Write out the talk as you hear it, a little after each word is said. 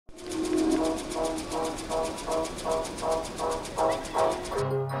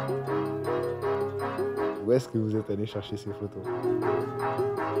Où est-ce que vous êtes allé chercher ces photos?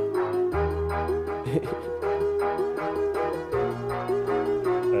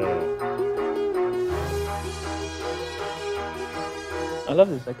 I love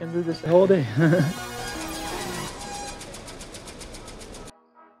this. I can do this the whole day.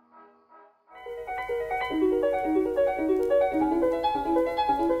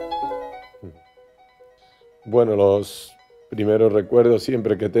 Bueno, los primeros recuerdos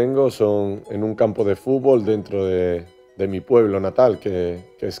siempre que tengo son en un campo de fútbol dentro de mi pueblo natal, que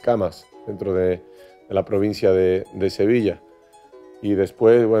es Camas, dentro de la provincia de Sevilla. Y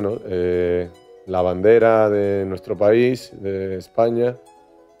después, bueno, la bandera de nuestro país, de España,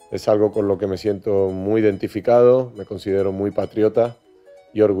 es algo con lo que me siento muy identificado, me considero muy patriota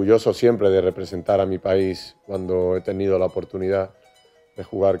y orgulloso siempre de representar a mi país cuando he tenido la oportunidad de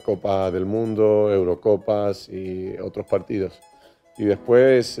jugar Copa del Mundo, Eurocopas y otros partidos. Y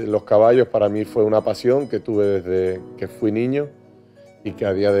después los caballos para mí fue una pasión que tuve desde que fui niño y que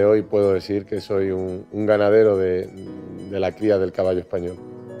a día de hoy puedo decir que soy un ganadero de la cría del caballo español.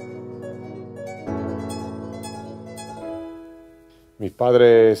 Mi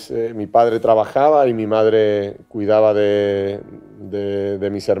padre trabajaba y mi madre cuidaba de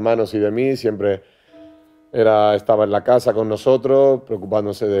mis hermanos y de mí, siempre estaba en la casa con nosotros,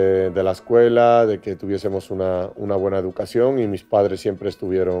 preocupándose de la escuela, de que tuviésemos una buena educación, y mis padres siempre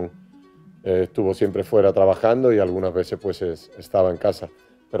estuvo siempre fuera trabajando y algunas veces pues estaba en casa.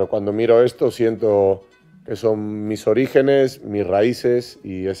 Pero cuando miro esto siento que son mis orígenes, mis raíces,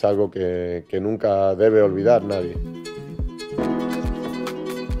 y es algo que nunca debe olvidar nadie.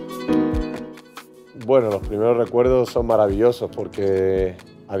 Bueno, los primeros recuerdos son maravillosos porque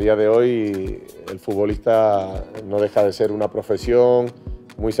a día de hoy el futbolista no deja de ser una profesión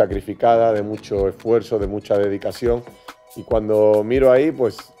muy sacrificada, de mucho esfuerzo, de mucha dedicación. Y cuando miro ahí,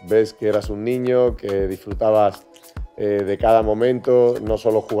 pues ves que eras un niño, que disfrutabas de cada momento, no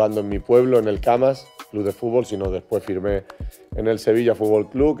solo jugando en mi pueblo, en el Camas, club de fútbol, sino después firmé en el Sevilla Fútbol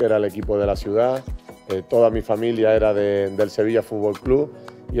Club, que era el equipo de la ciudad. Toda mi familia era del Sevilla Fútbol Club,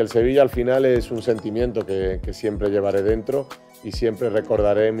 y el Sevilla al final es un sentimiento que siempre llevaré dentro, y siempre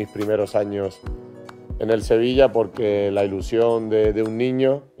recordaré mis primeros años en el Sevilla, porque la ilusión de un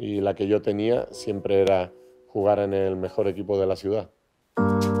niño y la que yo tenía siempre era jugar en el mejor equipo de la ciudad.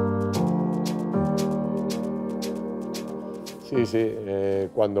 Sí,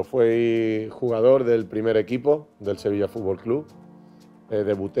 cuando fui jugador del primer equipo del Sevilla Fútbol Club,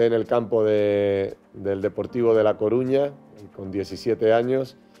 debuté en el campo del Deportivo de La Coruña con 17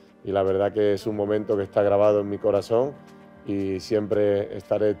 años, y la verdad que es un momento que está grabado en mi corazón, y siempre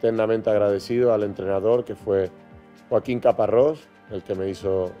estaré eternamente agradecido al entrenador, que fue Joaquín Caparrós, el que me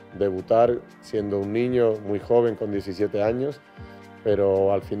hizo debutar siendo un niño muy joven con 17 años,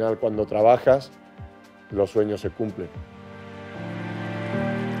 pero al final cuando trabajas los sueños se cumplen.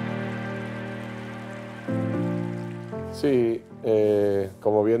 Sí,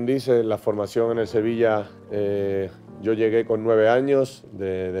 como bien dice, la formación en el Sevilla, yo llegué con 9 años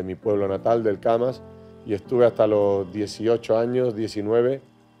de mi pueblo natal, del Camas, y estuve hasta los 18 años, 19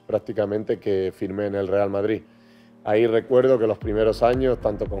 prácticamente, que firmé en el Real Madrid. Ahí recuerdo que los primeros años,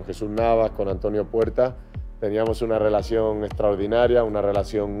 tanto con Jesús Navas, con Antonio Puerta, teníamos una relación extraordinaria, una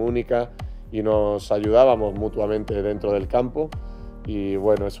relación única, y nos ayudábamos mutuamente dentro del campo. Y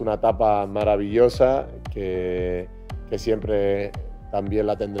bueno, es una etapa maravillosa que siempre también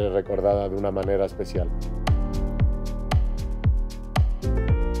la tendré recordada de una manera especial.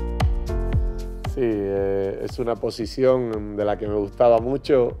 Sí, es una posición de la que me gustaba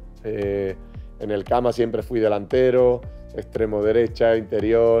mucho. En el Camas siempre fui delantero, extremo derecha,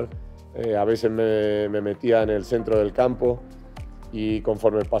 interior. A veces me metía en el centro del campo, y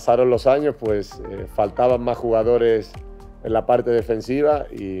conforme pasaron los años, pues faltaban más jugadores en la parte defensiva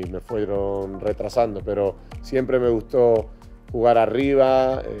y me fueron retrasando, pero siempre me gustó jugar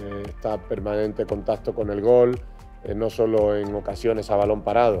arriba, estar en permanente contacto con el gol, no solo en ocasiones a balón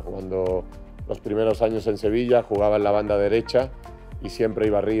parado. Cuando los primeros años en Sevilla jugaba en la banda derecha y siempre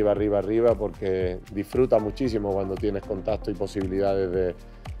iba arriba, arriba, arriba, porque disfruta muchísimo cuando tienes contacto y posibilidades de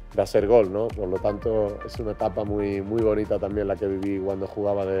hacer gol, ¿no? Por lo tanto, es una etapa muy, muy bonita también la que viví cuando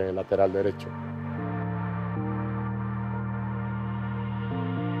jugaba de lateral derecho.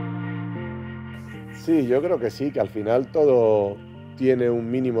 Sí, yo creo que sí, que al final todo tiene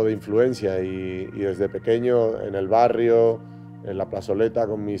un mínimo de influencia, y desde pequeño en el barrio, en la plazoleta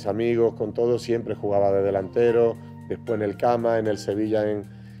con mis amigos, con todos, siempre jugaba de delantero. Después en el Camas, en el Sevilla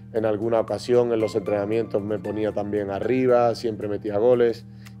en alguna ocasión en los entrenamientos me ponía también arriba, siempre metía goles,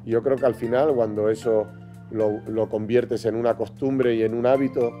 Y yo creo que al final, cuando eso lo conviertes en una costumbre y en un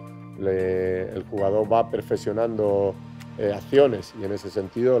hábito, el jugador va perfeccionando acciones, y en ese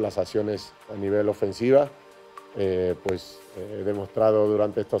sentido las acciones a nivel ofensiva, pues he demostrado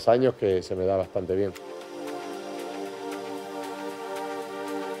durante estos años que se me da bastante bien.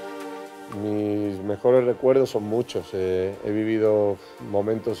 Mis mejores recuerdos son muchos. He vivido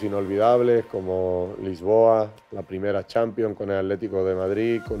momentos inolvidables como Lisboa, la primera Champions con el Atlético de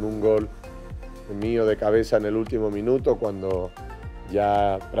Madrid, con un gol mío de cabeza en el último minuto cuando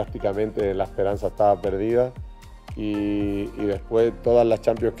ya prácticamente la esperanza estaba perdida. Y después todas las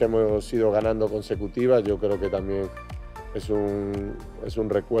Champions que hemos ido ganando consecutivas, yo creo que también es un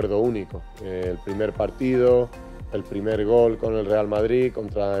recuerdo único. El primer partido, el primer gol con el Real Madrid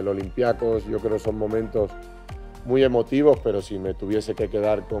contra el Olympiacos, yo creo que son momentos muy emotivos, pero si me tuviese que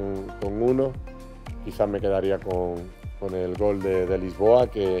quedar con uno, quizás me quedaría con el gol de Lisboa,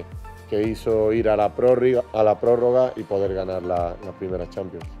 que hizo ir a la prórroga y poder ganar la primera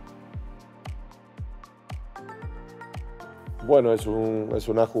Champions. Bueno, es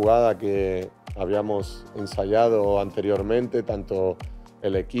una jugada que habíamos ensayado anteriormente, tanto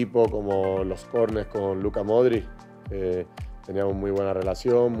el equipo como los córners con 𝐏𝐚𝐫𝐢𝐬. Teníamos muy buena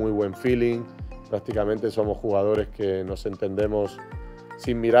relación, muy buen feeling. Prácticamente somos jugadores que nos entendemos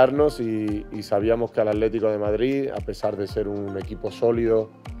sin mirarnos, y sabíamos que al Atlético de Madrid, a pesar de ser un equipo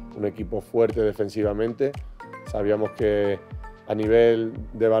sólido, un equipo fuerte defensivamente, sabíamos que a nivel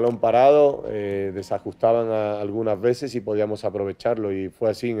de balón parado desajustaban algunas veces y podíamos aprovecharlo, y fue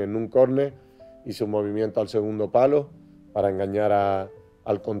así. En un córner hice un movimiento al segundo palo para engañar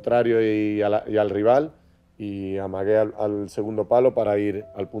al contrario y al rival, y amagué al segundo palo para ir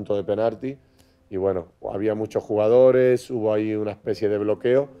al punto de penalti. Y bueno, había muchos jugadores, hubo ahí una especie de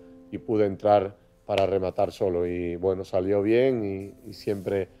bloqueo y pude entrar para rematar solo, y bueno, salió bien, y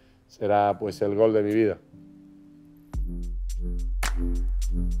siempre será pues el gol de mi vida.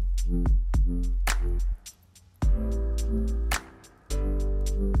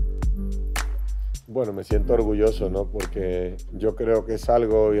 Bueno, me siento orgulloso, ¿no? Porque yo creo que es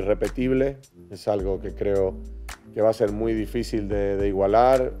algo irrepetible, es algo que creo que va a ser muy difícil de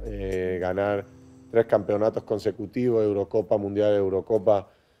igualar. Ganar 3 campeonatos consecutivos, Eurocopa, Mundial, Eurocopa.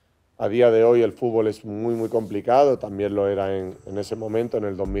 A día de hoy el fútbol es muy complicado, también lo era en ese momento, en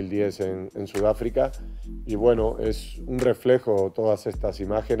el 2010 en Sudáfrica. Y bueno, es un reflejo todas estas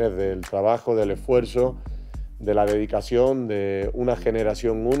imágenes del trabajo, del esfuerzo, de la dedicación de una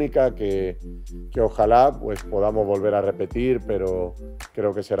generación única que ojalá pues podamos volver a repetir, pero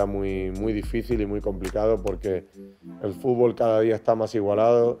creo que será muy difícil y muy complicado, porque el fútbol cada día está más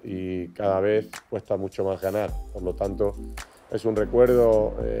igualado y cada vez cuesta mucho más ganar. Por lo tanto, es un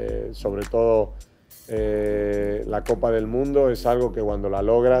recuerdo, sobre todo la Copa del Mundo es algo que cuando la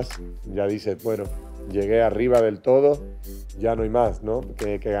logras ya dices, bueno, llegué arriba del todo, ya no hay más, ¿no?,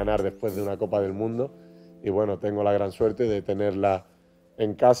 que ganar después de una Copa del Mundo. Y bueno, tengo la gran suerte de tenerla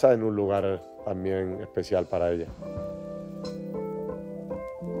en casa, en un lugar también especial para ella.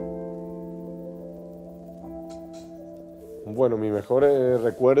 Bueno, mi mejor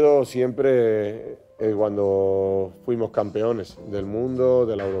recuerdo siempre es cuando fuimos campeones del mundo,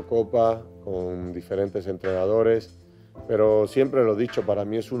 de la Eurocopa, con diferentes entrenadores. Pero siempre lo he dicho, para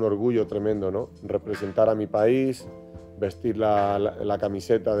mí es un orgullo tremendo, ¿no?, representar a mi país, vestir la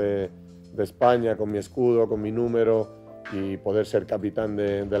camiseta de España con mi escudo, con mi número, y poder ser capitán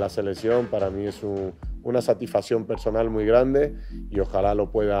de la selección. Para mí es una satisfacción personal muy grande, y ojalá lo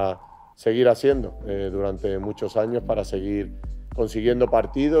pueda seguir haciendo durante muchos años para seguir consiguiendo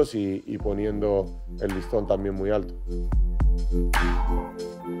partidos y poniendo el listón también muy alto.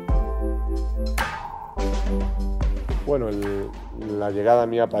 Bueno, la llegada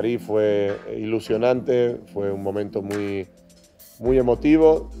mía a París fue ilusionante, fue un momento muy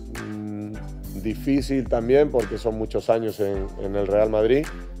emotivo, difícil también porque son muchos años en el Real Madrid,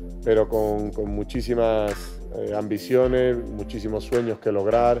 pero con muchísimas ambiciones, muchísimos sueños que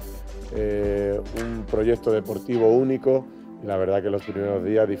lograr, un proyecto deportivo único. Y la verdad que los primeros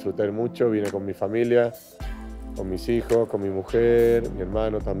días disfruté mucho, vine con mi familia, con mis hijos, con mi mujer, mi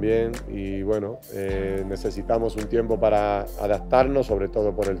hermano también, y bueno, necesitamos un tiempo para adaptarnos, sobre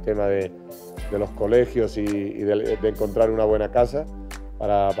todo por el tema de los colegios y de encontrar una buena casa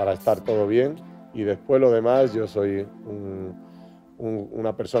para estar todo bien. Y después lo demás, yo soy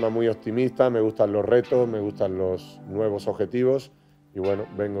una persona muy optimista, me gustan los retos, me gustan los nuevos objetivos, y bueno,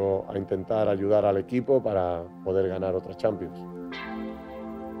 vengo a intentar ayudar al equipo para poder ganar otras Champions.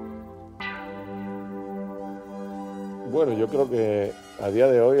 Bueno, yo creo que a día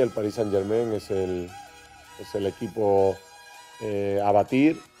de hoy el Paris Saint-Germain es el equipo a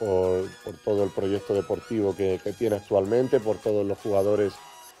batir por todo el proyecto deportivo que tiene actualmente, por todos los jugadores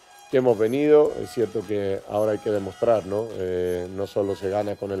que hemos venido. Es cierto que ahora hay que demostrar, ¿no? No solo se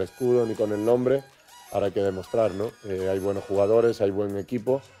gana con el escudo ni con el nombre, ahora hay que demostrar, ¿no? Hay buenos jugadores, hay buen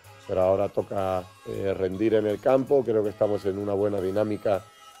equipo, pero ahora toca rendir en el campo. Creo que estamos en una buena dinámica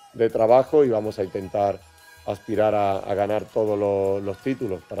de trabajo y vamos a intentar aspirar a ganar todos los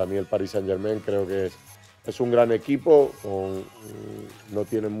títulos. Para mí el Paris Saint-Germain creo que es un gran equipo, no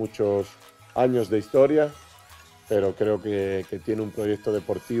tiene muchos años de historia, pero creo que tiene un proyecto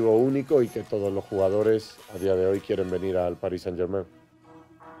deportivo único y que todos los jugadores a día de hoy quieren venir al Paris Saint-Germain.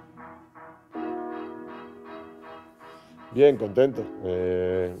 Bien, contento,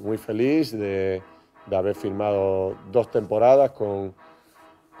 muy feliz de haber firmado 2 temporadas con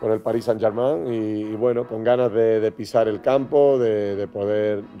el Paris Saint-Germain y bueno, con ganas de pisar el campo, de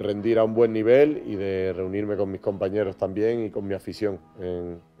poder rendir a un buen nivel y de reunirme con mis compañeros también y con mi afición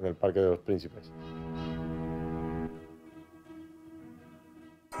en el Parque de los Príncipes.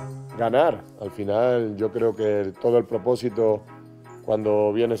 Ganar, al final yo creo que todo el propósito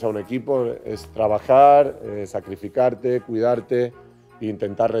cuando vienes a un equipo es trabajar, sacrificarte, cuidarte e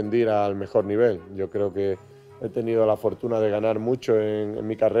intentar rendir al mejor nivel. Yo creo que he tenido la fortuna de ganar mucho en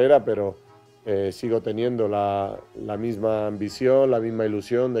mi carrera, pero sigo teniendo la misma ambición, la misma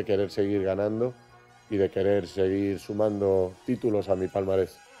ilusión de querer seguir ganando y de querer seguir sumando títulos a mi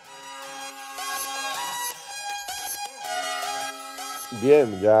palmarés.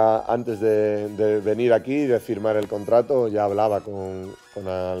 Bien, ya antes de venir aquí y de firmar el contrato ya hablaba con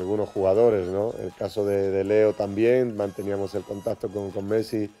algunos jugadores, ¿no? El caso de Leo también, manteníamos el contacto con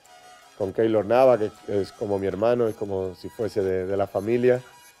Messi, con 𝐏𝐚𝐫𝐢𝐬 Nava, que es como mi hermano, es como si fuese de la familia.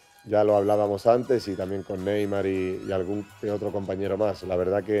 Ya lo hablábamos antes y también con Neymar y algún que otro compañero más. La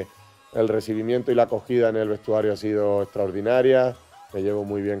verdad que el recibimiento y la acogida en el vestuario ha sido extraordinaria, me llevo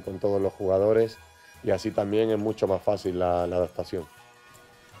muy bien con todos los jugadores y así también es mucho más fácil la adaptación.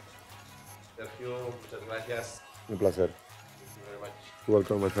 Sergio, muchas gracias. Un placer. Thank you very much. You're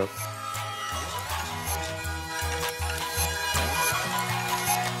welcome, my friend.